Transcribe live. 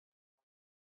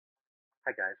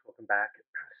Hi guys, welcome back.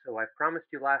 So I promised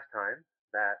you last time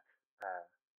that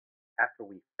after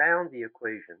we found the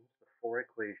equations, the four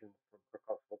equations from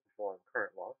Kirchhoff's voltage law and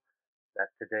current law, that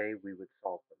today we would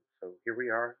solve them. So here we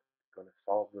are, going to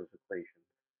solve those equations.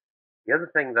 The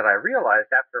other thing that I realized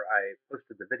after I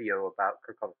posted the video about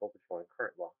Kirchhoff's voltage law and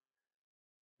current law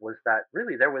was that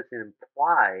really there was an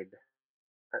implied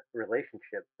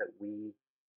relationship that we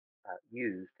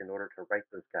used in order to write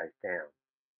those guys down.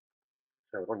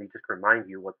 So let me just remind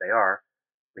you what they are.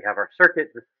 We have our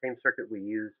circuit, the same circuit we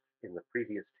used in the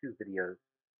previous two videos.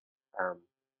 Um,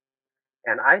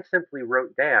 and I simply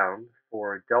wrote down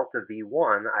for delta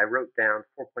V1, I wrote down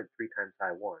 4.3 times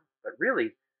I1. But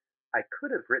really, I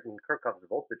could have written Kirchhoff's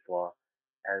voltage law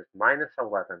as minus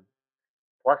 11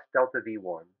 plus delta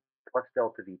V1 plus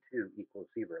delta V2 equals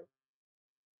 0.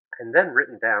 And then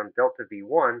written down delta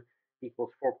V1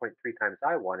 equals 4.3 times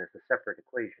I1 as a separate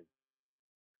equation.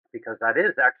 Because that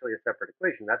is actually a separate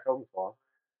equation. That's Ohm's law.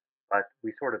 But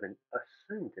we sort of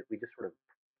assumed it. We just sort of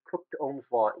cooked Ohm's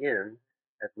law in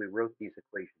as we wrote these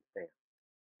equations down.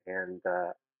 And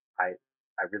I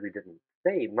I really didn't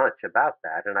say much about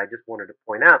that, and I just wanted to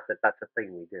point out that that's a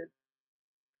thing we did.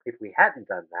 If we hadn't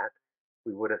done that,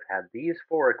 we would have had these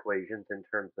four equations in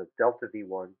terms of delta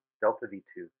V1, delta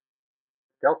V2,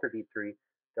 delta V3,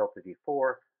 delta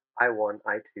V4, I1,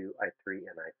 I2, I3,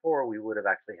 and I4. We would have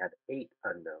actually had 8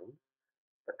 unknowns.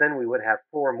 But then we would have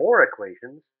 4 more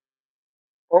equations,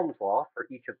 Ohm's law, for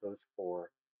each of those 4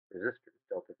 resistors.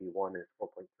 Delta V1 is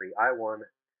 4.3 I1,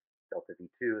 delta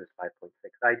V2 is 5.6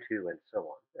 I2, and so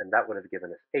on. And that would have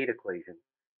given us 8 equations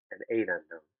and 8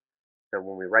 unknowns. So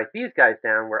when we write these guys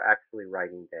down, we're actually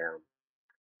writing down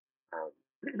um,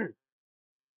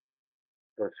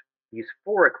 those these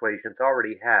 4 equations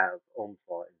already have Ohm's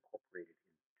law incorporated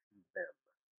into them.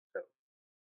 So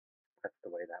that's the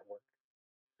way that works.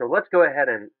 So let's go ahead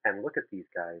and look at these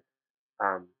guys.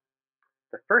 Um,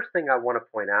 the first thing I want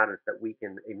to point out is that we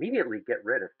can immediately get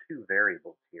rid of 2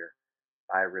 variables here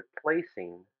by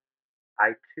replacing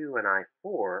I2 and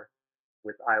I4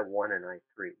 with I1 and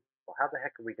I3. Well, how the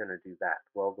heck are we going to do that?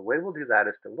 Well, the way we'll do that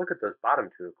is to look at those bottom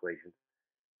 2 equations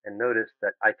and notice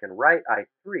that I can write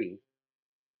I3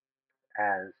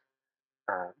 as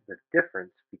the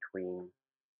difference between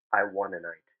I1 and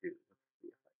I2. Let's see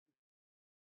if I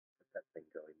get that thing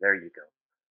going. There you go.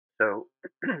 So,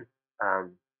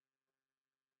 um,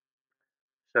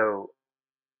 so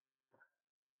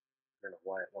I don't know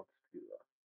why it wants to.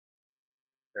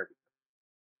 There we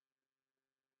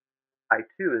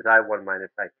go. I2 is I1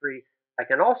 minus I3. I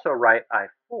can also write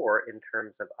I4 in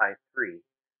terms of I3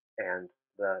 and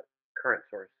the current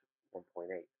source 1.8.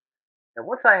 And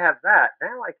once I have that,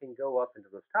 now I can go up into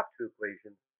those top 2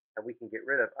 equations and we can get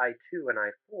rid of I2 and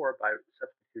I4 by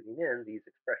substituting in these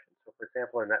expressions. So for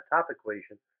example, in that top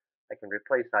equation, I can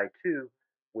replace I2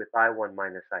 with I1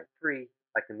 minus I3.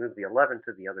 I can move the 11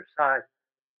 to the other side.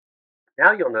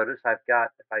 Now you'll notice I've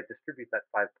got, if I distribute that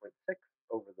 5.6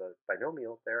 over the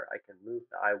binomial there, I can move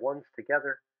the I1s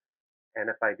together. And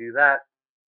if I do that,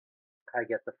 I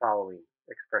get the following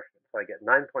expression. So I get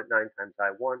 9.9 times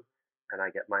I1, and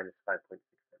I get minus 5.6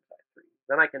 times I3.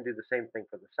 Then I can do the same thing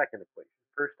for the second equation.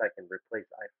 First, I can replace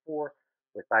I4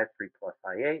 with I3 plus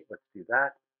I8. Let's do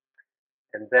that.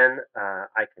 And then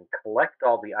I can collect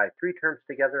all the I3 terms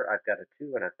together. I've got a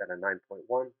 2 and I've got a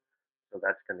 9.1. So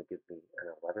that's going to give me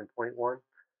an 11.1.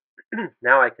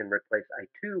 Now I can replace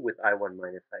I2 with I1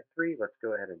 minus I3. Let's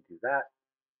go ahead and do that.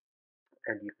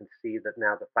 And you can see that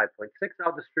now the 5.6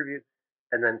 I'll distribute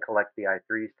and then collect the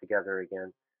I3s together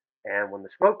again. And when the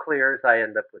smoke clears, I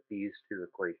end up with these 2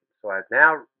 equations. So I've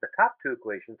now, the top 2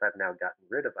 equations, I've now gotten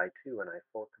rid of I2 and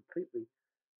I4 completely.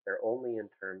 They're only in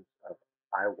terms of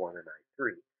I1 and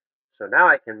I3. So now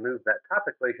I can move that top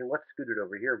equation. Let's scoot it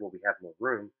over here where we have more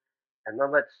room. And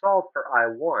then let's solve for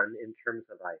I1 in terms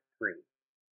of I3.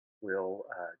 We'll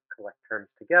collect terms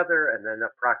together and then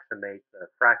approximate the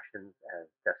fractions as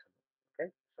decimals. Okay,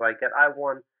 so I get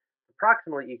I1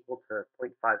 approximately equal to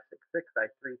 0.566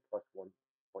 I3 plus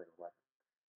 1.11.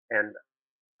 And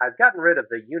I've gotten rid of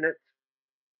the units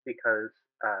because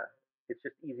it's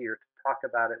just easier to talk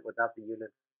about it without the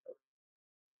units.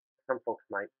 Some folks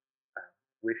might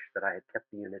wish that I had kept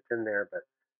the units in there, but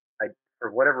for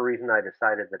whatever reason, I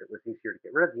decided that it was easier to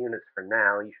get rid of the units for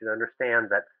now. You should understand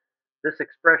that this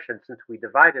expression, since we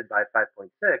divided by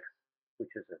 5.6, which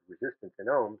is a resistance in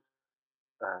ohms,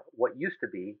 what used to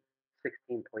be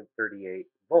 16.38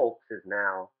 volts is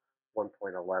now 1.11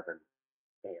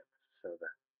 amps. So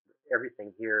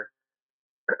everything here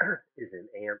is in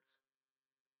amps.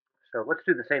 So let's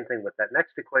do the same thing with that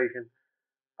next equation.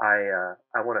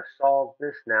 I want to solve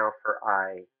this now for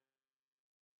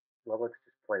well, let's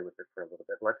just play with it for a little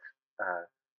bit. Let's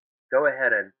go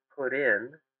ahead and put in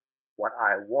what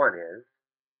I1 is,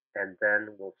 and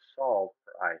then we'll solve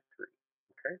for I3.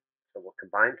 Okay, so we'll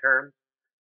combine terms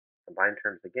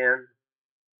again,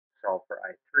 solve for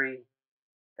I3,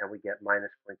 and we get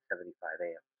minus 0.75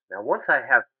 amps. Now, once I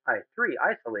have I3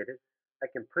 isolated, I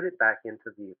can put it back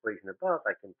into the equation above.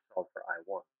 I can solve for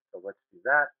I1. So let's do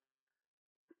that.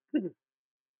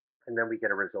 And then we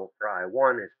get a result for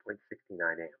I1 is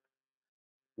 0.69 amps.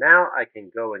 Now I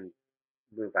can go and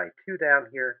move I2 down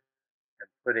here and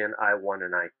put in I1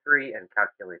 and I3 and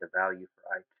calculate a value for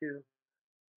I2.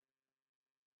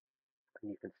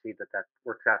 And you can see that that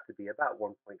works out to be about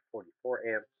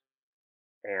 1.44 amps.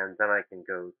 And then I can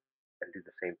go and do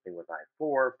the same thing with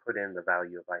I4, put in the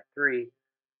value of I3,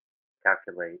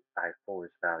 calculate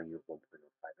I4's value of 1.058.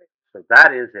 So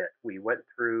that is it. We went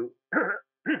through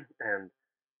and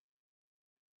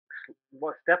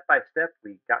step by step,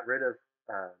 we got rid of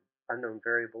unknown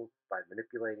variables by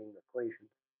manipulating equations,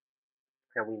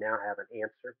 and we now have an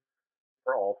answer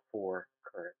for all four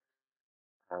currents.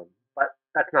 But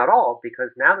that's not all, because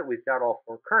now that we've got all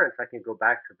four currents, I can go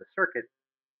back to the circuit,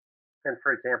 and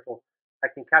for example, I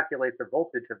can calculate the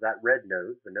voltage of that red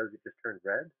node, the node that just turned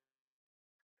red,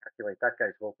 calculate that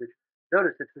guy's voltage.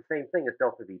 Notice it's the same thing as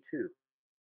delta V2,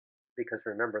 because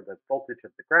remember the voltage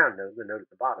of the ground node, the node at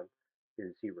the bottom,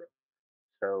 is 0.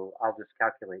 So I'll just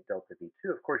calculate delta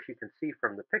V2. Of course, you can see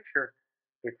from the picture,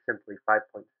 it's simply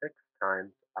 5.6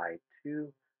 times I2,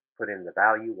 put in the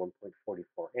value, 1.44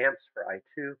 amps for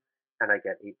I2, and I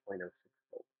get 8.06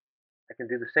 volts. I can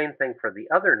do the same thing for the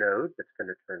other node that's going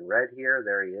to turn red here.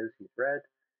 There he is, he's red.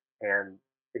 And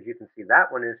as you can see,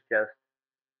 that one is just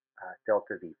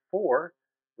delta V4,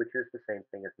 which is the same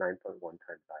thing as 9.1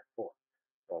 times I4.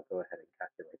 So I'll go ahead and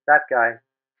calculate that guy,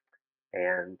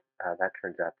 and that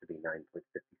turns out to be 9.56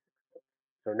 volts.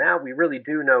 So now we really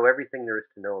do know everything there is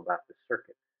to know about the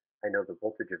circuit. I know the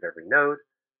voltage of every node.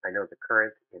 I know the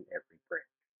current in every branch.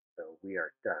 So we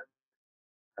are done.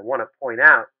 I want to point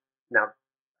out now,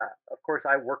 of course,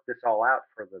 I worked this all out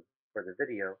for the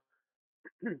video.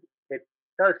 It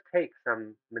does take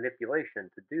some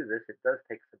manipulation to do this. It does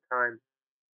take some time,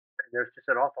 and there's just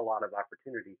an awful lot of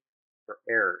opportunity for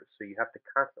errors. So you have to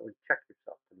constantly check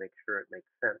yourself to make sure it makes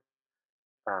sense.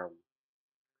 Um,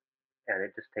 and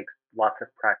it just takes lots of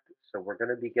practice. So we're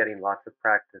going to be getting lots of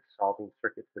practice solving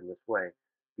circuits in this way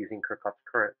using Kirchhoff's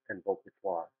current and voltage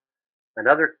laws.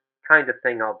 Another kind of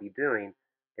thing I'll be doing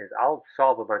is I'll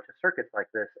solve a bunch of circuits like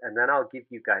this, and then I'll give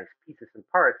you guys pieces and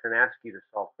parts and ask you to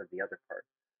solve for the other parts.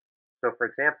 So for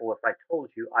example, if I told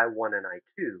you I1 and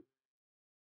I2,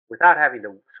 without having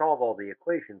to solve all the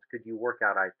equations, could you work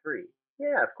out I3?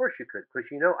 Yeah, of course you could, because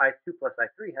you know I2 plus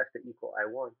I3 has to equal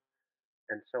I1,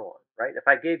 and so on, right? If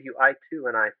I gave you I2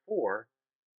 and I4,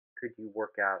 could you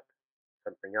work out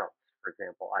something else? For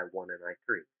example, I1 and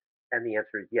I3. And the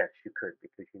answer is yes, you could,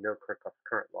 because you know Kirchhoff's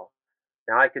current law.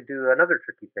 Now I could do another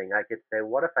tricky thing. I could say,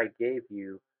 what if I gave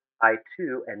you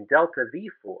I2 and delta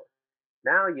V4?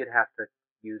 Now you'd have to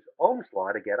use Ohm's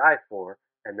law to get I4,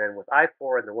 and then with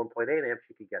I4 and the 1.8 amps,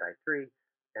 you could get I3,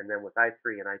 and then with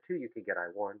I3 and I2, you could get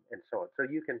I1, and so on. So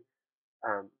you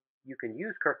can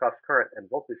use Kirchhoff's current and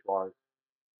voltage laws.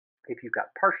 If you've got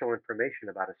partial information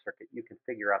about a circuit, you can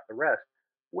figure out the rest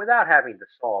without having to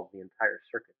solve the entire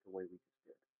circuit the way we just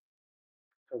did.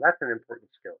 So that's an important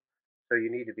skill. So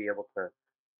you need to be able to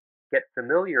get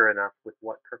familiar enough with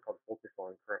what Kirchhoff's voltage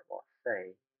law and current law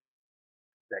say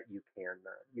that you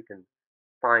can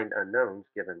find unknowns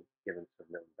given some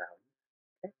known values.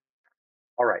 Okay.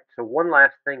 All right. So one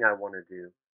last thing I want to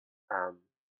do. Um,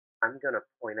 I'm going to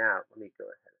point out. Let me go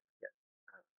ahead and get.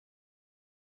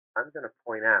 I'm going to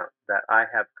point out that I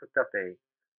have cooked up a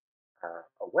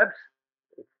web.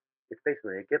 It's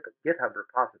basically a GitHub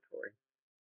repository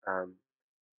um,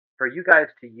 for you guys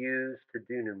to use to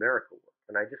do numerical work.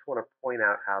 And I just want to point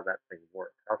out how that thing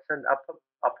works.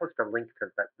 I'll post a link to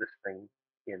this thing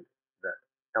in the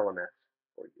LMS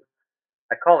for you.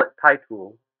 I call it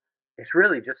PyTool. It's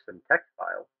really just some text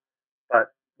files,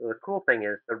 but the cool thing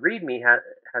is the README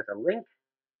has a link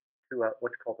to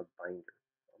what's called a binder.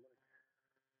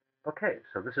 Okay,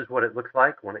 so this is what it looks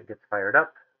like when it gets fired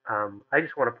up. I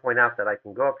just want to point out that I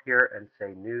can go up here and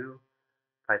say new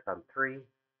Python 3.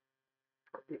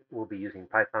 We'll be using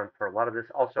Python for a lot of this.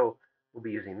 Also, we'll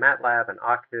be using MATLAB and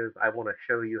Octave. I want to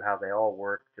show you how they all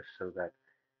work just so that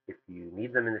if you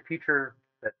need them in the future,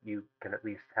 that you can at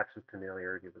least have some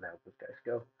familiarity with how those guys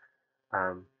go.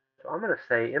 So I'm going to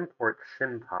say import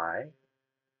SymPy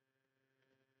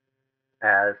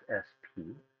as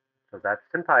SP. So that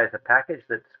SymPy is a package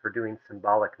that's for doing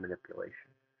symbolic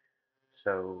manipulation.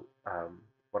 So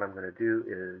what I'm going to do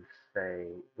is say,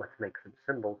 let's make some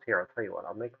symbols here. I'll tell you what,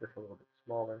 I'll make this a little bit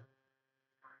smaller,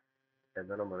 and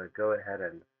then I'm going to go ahead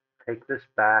and take this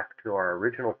back to our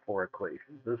original four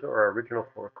equations. Those are our original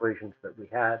four equations that we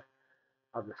had.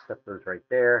 I'll just set those right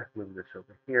there, move this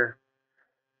over here.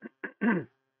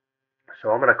 So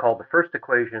I'm going to call the first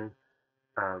equation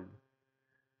um,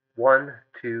 1,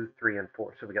 2, 3, and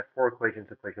 4. So we got four equations: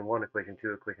 equation 1, equation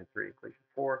 2, equation 3, equation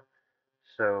 4.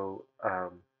 So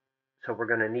so we're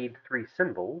going to need three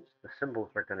symbols. The symbols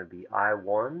are going to be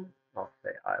I1, I'll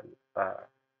say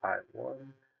I1,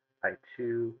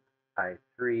 I2,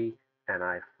 I3, and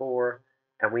I4.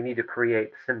 And we need to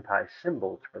create SymPy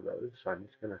symbols for those. So I'm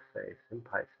just going to say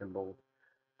SymPy symbols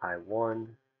I1,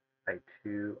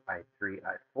 I2, I3,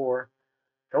 I4.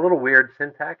 It's a little weird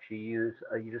syntax. You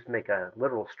just make a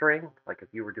literal string, like if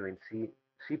you were doing C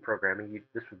programming,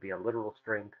 this would be a literal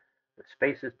string with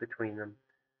spaces between them.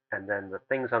 And then the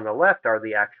things on the left are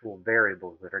the actual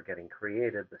variables that are getting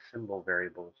created, the symbol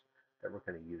variables that we're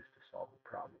going to use to solve the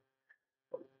problem.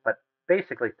 But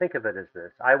basically, think of it as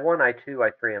this. I1, I2,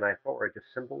 I3, and I4 are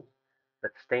just symbols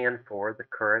that stand for the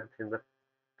current in the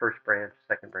first branch,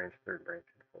 second branch, third branch,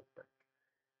 and fourth branch.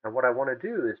 And what I want to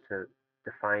do is to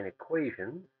define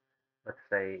equations. Let's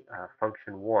say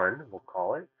function 1, we'll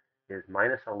call it, is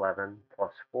minus 11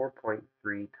 plus 4.3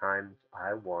 times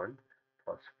I1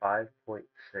 plus 5.6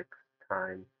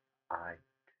 times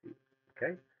I2.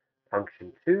 Okay?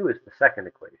 Function 2 is the second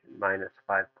equation, minus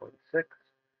 5.6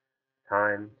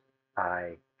 times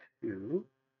I2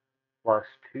 plus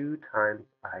 2 times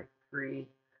I3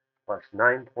 plus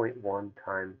 9.1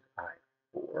 times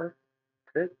I4.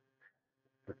 That's it.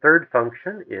 The third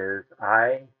function is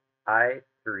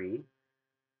I3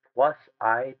 plus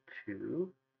I2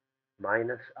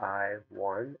 minus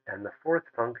I1, and the fourth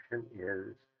function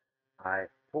is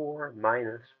I4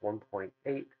 minus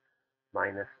 1.8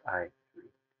 minus I3.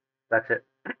 That's it.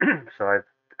 So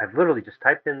I've literally just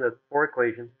typed in the four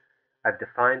equations. I've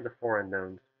defined the four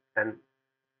unknowns, and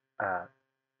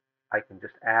I can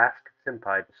just ask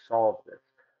SymPy to solve this.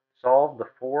 Solve the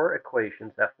four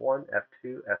equations, F1,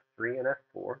 F2, F3, and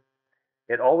F4.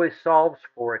 It always solves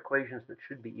for equations that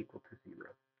should be equal to 0.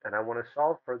 And I want to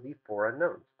solve for the four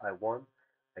unknowns, I1,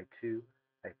 I2,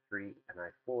 I3, and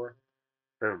I4.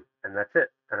 Boom. And that's it.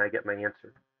 And I get my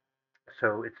answer.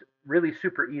 So it's really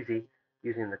super easy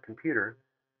using the computer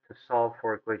to solve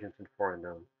for equations and four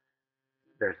unknowns.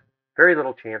 There's very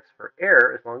little chance for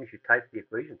error as long as you type the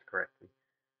equations correctly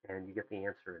and you get the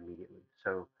answer immediately.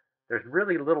 So there's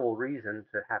really little reason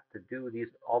to have to do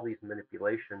all these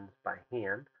manipulations by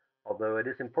hand, although it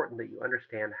is important that you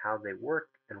understand how they work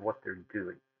and what they're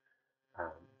doing.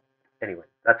 Um, anyway,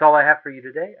 that's all I have for you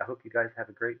today. I hope you guys have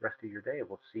a great rest of your day, and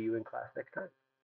we'll see you in class next time.